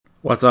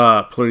What's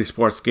up, Purdy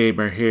Sports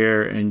Gamer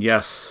here, and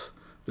yes,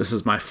 this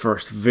is my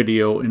first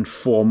video in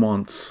 4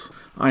 months.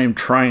 I am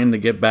trying to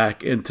get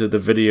back into the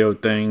video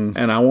thing,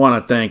 and I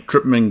want to thank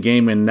Tripman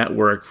Gaming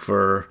Network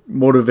for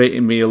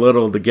motivating me a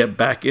little to get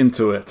back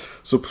into it.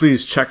 So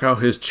please check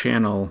out his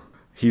channel.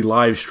 He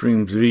live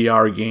streams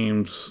VR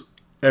games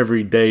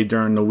every day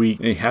during the week,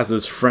 and he has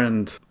his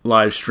friend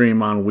live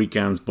stream on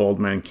weekends,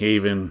 Baldman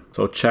Caven.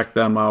 So check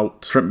them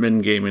out,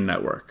 Tripman Gaming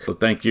Network. So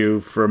thank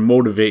you for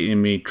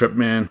motivating me,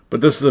 Tripman.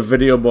 But this is a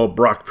video about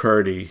Brock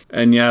Purdy.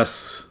 And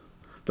yes,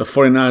 the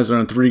 49ers are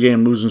on a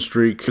 3-game losing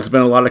streak. There's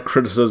been a lot of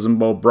criticism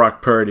about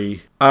Brock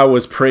Purdy. I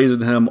was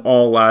praising him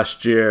all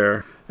last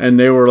year, and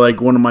they were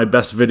like one of my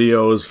best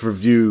videos for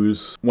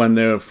views when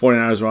the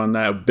 49ers were on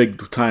that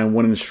big-time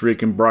winning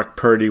streak and Brock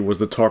Purdy was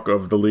the talk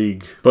of the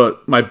league.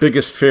 But my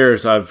biggest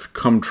fears have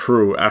come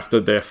true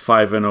after their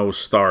 5-0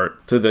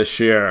 start to this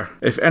year.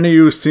 If any of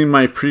you have seen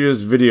my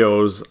previous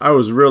videos, I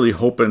was really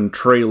hoping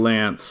Trey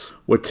Lance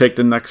would take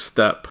the next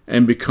step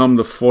and become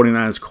the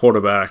 49ers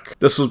quarterback.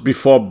 This was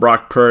before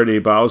Brock Purdy,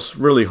 but I was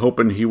really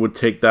hoping he would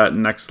take that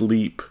next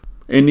leap.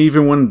 And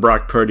even when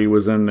Brock Purdy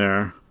was in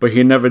there, but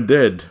he never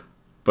did.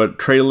 But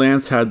Trey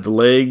Lance had the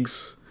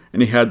legs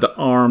and he had the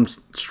arm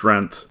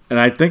strength.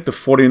 And I think the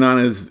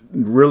 49ers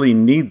really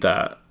need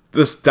that.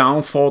 This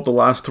downfall the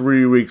last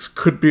 3 weeks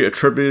could be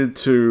attributed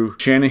to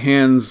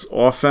Shanahan's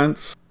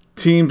offense.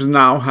 Teams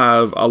now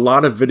have a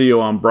lot of video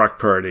on Brock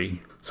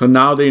Purdy. So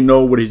now they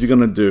know what he's going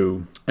to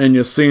do. And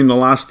you're seeing the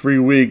last 3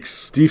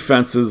 weeks,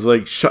 defenses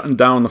like shutting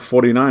down the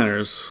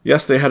 49ers.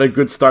 Yes, they had a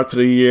good start to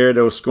the year.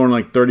 They were scoring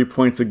like 30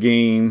 points a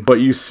game.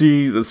 But you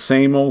see the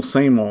same old,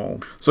 same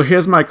old. So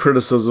here's my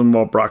criticism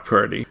about Brock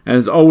Purdy. And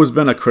it's always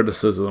been a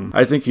criticism.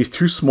 I think he's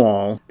too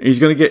small. He's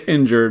going to get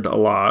injured a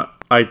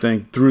lot, I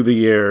think, through the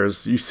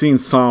years. You've seen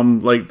some,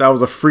 like that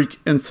was a freak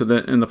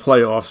incident in the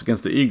playoffs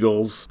against the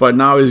Eagles. But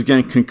now he's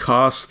getting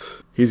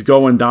concussed. He's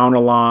going down a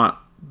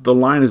lot. The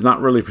line is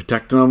not really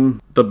protecting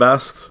him the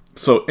best.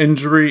 So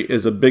injury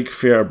is a big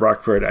fear of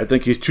Brock Purdy. I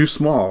think he's too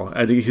small.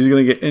 I think he's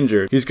going to get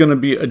injured. He's going to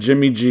be a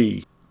Jimmy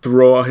G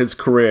throughout his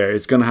career.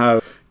 He's going to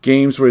have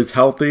games where he's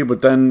healthy,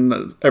 but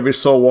then every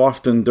so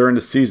often during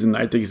the season,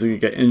 I think he's going to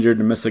get injured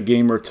and miss a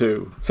game or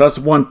two. So that's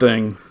one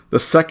thing. The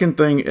second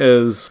thing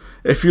is,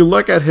 if you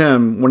look at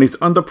him, when he's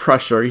under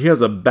pressure, he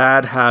has a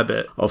bad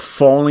habit of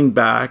falling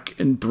back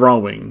and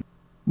throwing.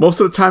 Most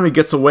of the time he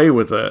gets away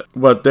with it,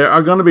 but there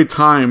are going to be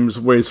times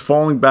where he's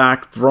falling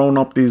back, throwing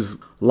up these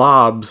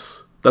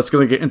lobs that's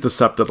going to get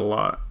intercepted a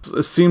lot.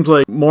 It seems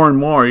like more and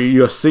more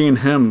you're seeing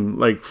him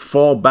like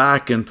fall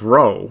back and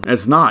throw. And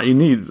it's not. You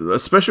need,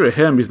 especially with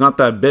him, he's not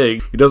that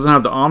big. He doesn't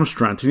have the arm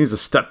strength. He needs to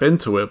step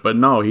into it. But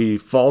no, he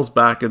falls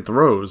back and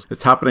throws.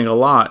 It's happening a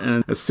lot.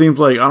 And it seems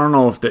like, I don't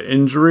know if the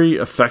injury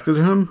affected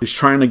him. He's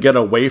trying to get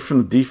away from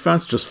the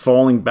defense, just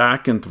falling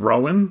back and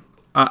throwing.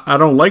 I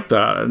don't like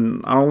that.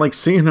 And I don't like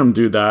seeing him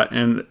do that.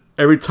 And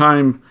every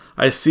time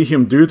I see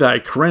him do that, I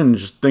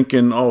cringe,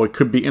 thinking, oh, it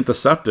could be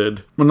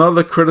intercepted.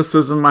 Another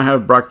criticism I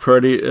have of Brock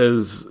Purdy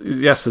is,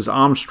 yes, his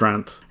arm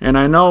strength. And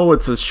I know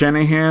it's a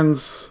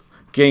Shanahan's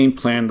game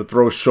plan to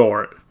throw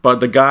short, but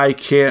the guy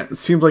can't, it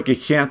seems like he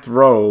can't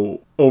throw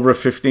over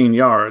 15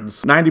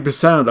 yards.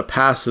 90% of the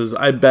passes,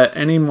 I bet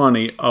any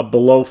money, are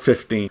below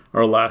 15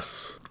 or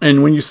less.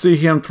 And when you see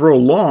him throw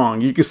long,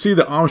 you can see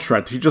the arm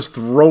strength. He just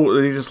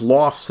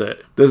lofts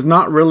it. There's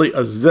not really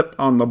a zip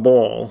on the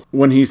ball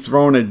when he's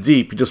throwing it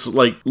deep. He just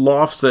like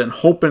lofts it and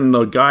hoping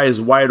the guy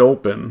is wide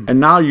open. And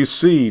now you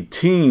see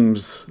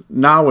teams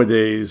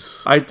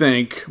nowadays, I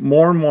think,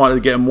 more and more, they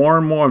get more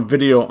and more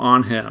video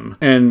on him.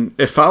 And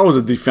if I was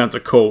a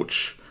defensive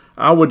coach,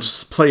 I would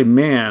just play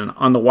man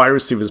on the wide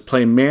receivers,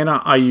 play man on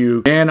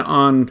Ayuk, man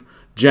on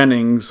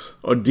Jennings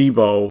or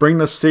Debo, bring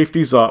the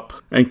safeties up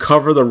and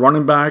cover the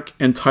running back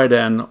and tight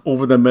end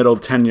over the middle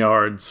 10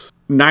 yards.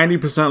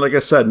 90%, like I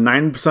said,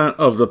 90%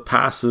 of the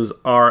passes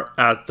are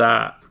at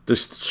that.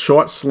 Just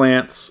short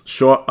slants,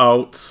 short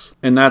outs,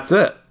 and that's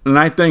it. And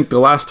I think the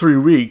last 3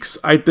 weeks,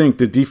 I think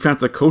the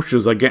defensive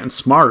coaches are getting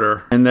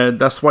smarter. And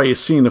that's why you're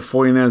seeing the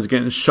 49ers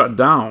getting shut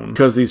down,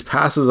 because these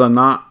passes are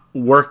not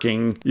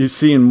working. You're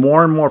seeing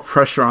more and more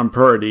pressure on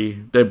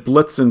Purdy. They're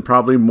blitzing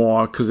probably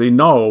more because they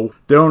know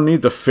they don't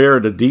need to fear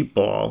the deep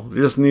ball.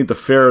 They just need to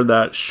fear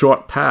that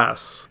short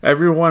pass.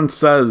 Everyone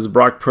says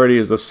Brock Purdy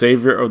is the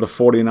savior of the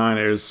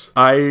 49ers.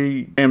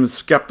 I am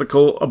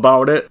skeptical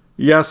about it.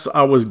 Yes,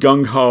 I was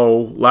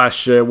gung-ho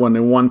last year when they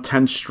won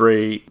 10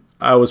 straight.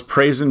 I was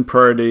praising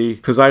Purdy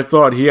because I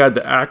thought he had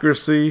the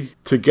accuracy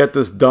to get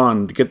this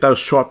done, to get those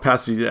short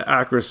passes, the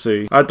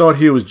accuracy. I thought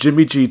he was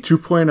Jimmy G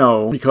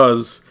 2.0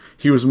 because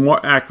he was more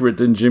accurate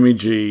than Jimmy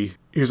G.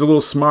 He was a little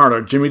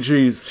smarter. Jimmy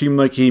G seemed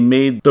like he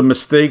made the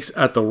mistakes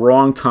at the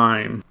wrong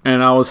time.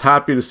 And I was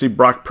happy to see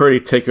Brock Purdy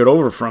take it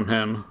over from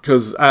him,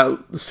 because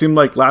it seemed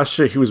like last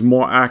year he was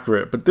more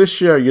accurate. But this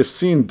year you're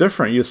seeing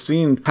different. You're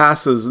seeing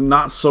passes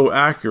not so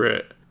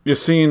accurate. You're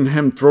seeing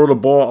him throw the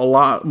ball a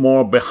lot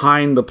more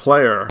behind the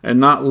player and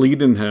not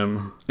leading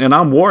him. And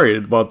I'm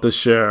worried about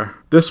this year.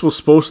 This was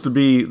supposed to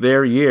be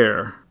their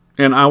year.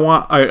 And I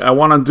want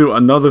to do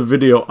another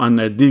video on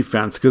their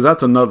defense, because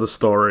that's another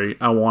story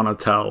I want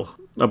to tell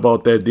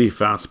about their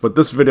defense. But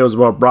this video is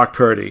about Brock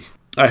Purdy.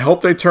 I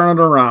hope they turn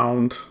it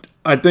around.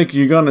 I think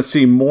you're going to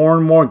see more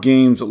and more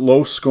games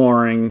low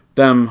scoring,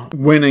 them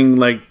winning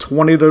like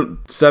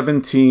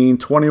 20-17,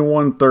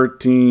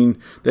 21-13.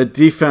 Their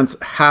defense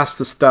has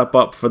to step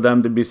up for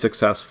them to be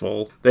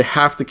successful. They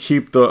have to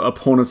keep the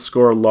opponent's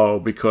score low,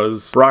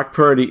 because Brock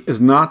Purdy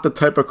is not the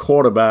type of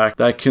quarterback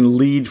that can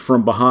lead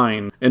from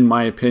behind, in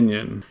my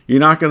opinion. You're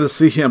not going to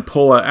see him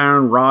pull a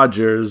Aaron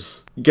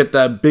Rodgers, get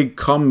that big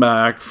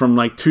comeback from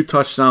like 2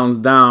 touchdowns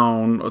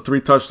down or 3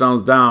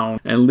 touchdowns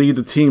down and lead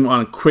the team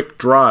on quick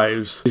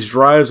drives. These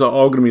drives are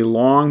all going to be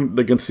long,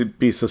 they're going to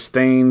be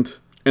sustained,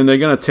 and they're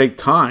going to take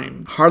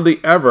time.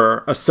 Hardly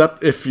ever,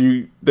 except if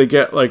they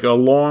get like a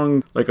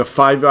long, like a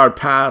 5-yard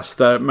pass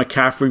that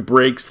McCaffrey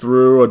breaks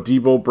through or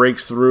Debo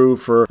breaks through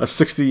for a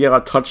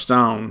 60-yard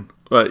touchdown.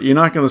 But you're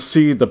not going to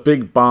see the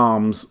big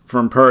bombs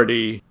from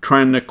Purdy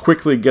trying to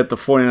quickly get the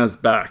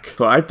 49ers back.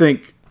 So I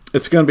think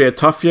it's going to be a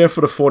tough year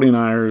for the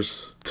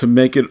 49ers to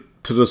make it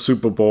to the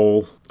Super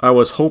Bowl. I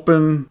was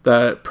hoping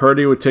that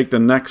Purdy would take the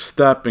next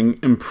step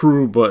and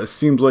improve, but it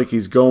seems like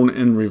he's going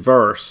in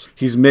reverse.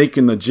 He's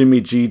making the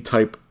Jimmy G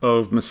type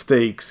of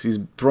mistakes. He's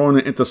throwing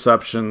the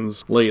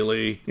interceptions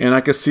lately, and I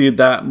can see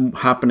that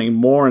happening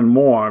more and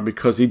more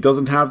because he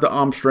doesn't have the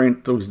arm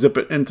strength to zip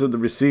it into the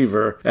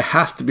receiver. It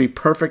has to be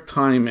perfect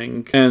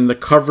timing, and the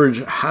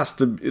coverage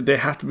they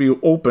have to be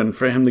open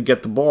for him to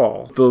get the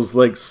ball. Those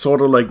like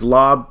sort of like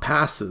lob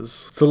passes.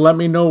 So let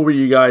me know what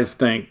you guys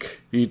think.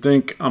 You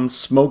think I'm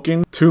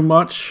smoking too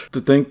much to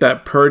think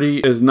that Purdy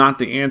is not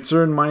the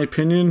answer, in my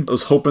opinion? I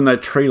was hoping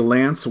that Trey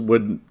Lance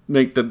would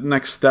make the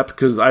next step,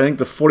 because I think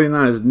the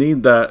 49ers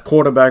need that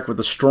quarterback with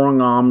the strong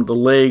arm, the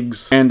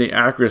legs, and the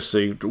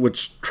accuracy,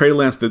 which Trey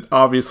Lance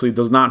obviously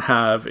does not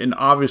have, and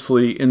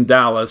obviously in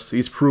Dallas,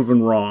 he's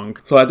proven wrong.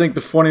 So I think the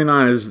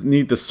 49ers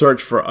need to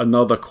search for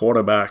another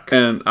quarterback,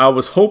 and I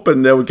was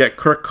hoping they would get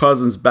Kirk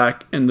Cousins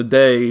back in the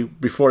day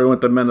before he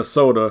went to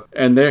Minnesota,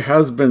 and there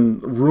has been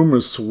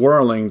rumors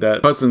swirling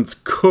that Cousins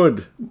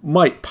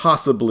might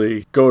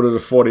possibly go to the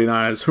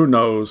 49ers. Who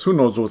knows? Who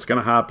knows what's going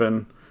to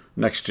happen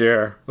next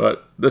year?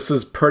 But this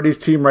is Purdy's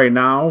team right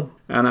now,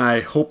 and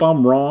I hope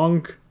I'm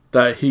wrong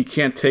that he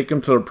can't take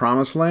him to the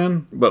promised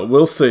land, but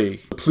we'll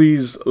see.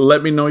 Please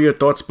let me know your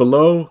thoughts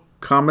below,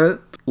 comment,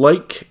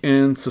 like,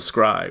 and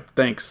subscribe.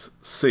 Thanks.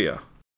 See ya.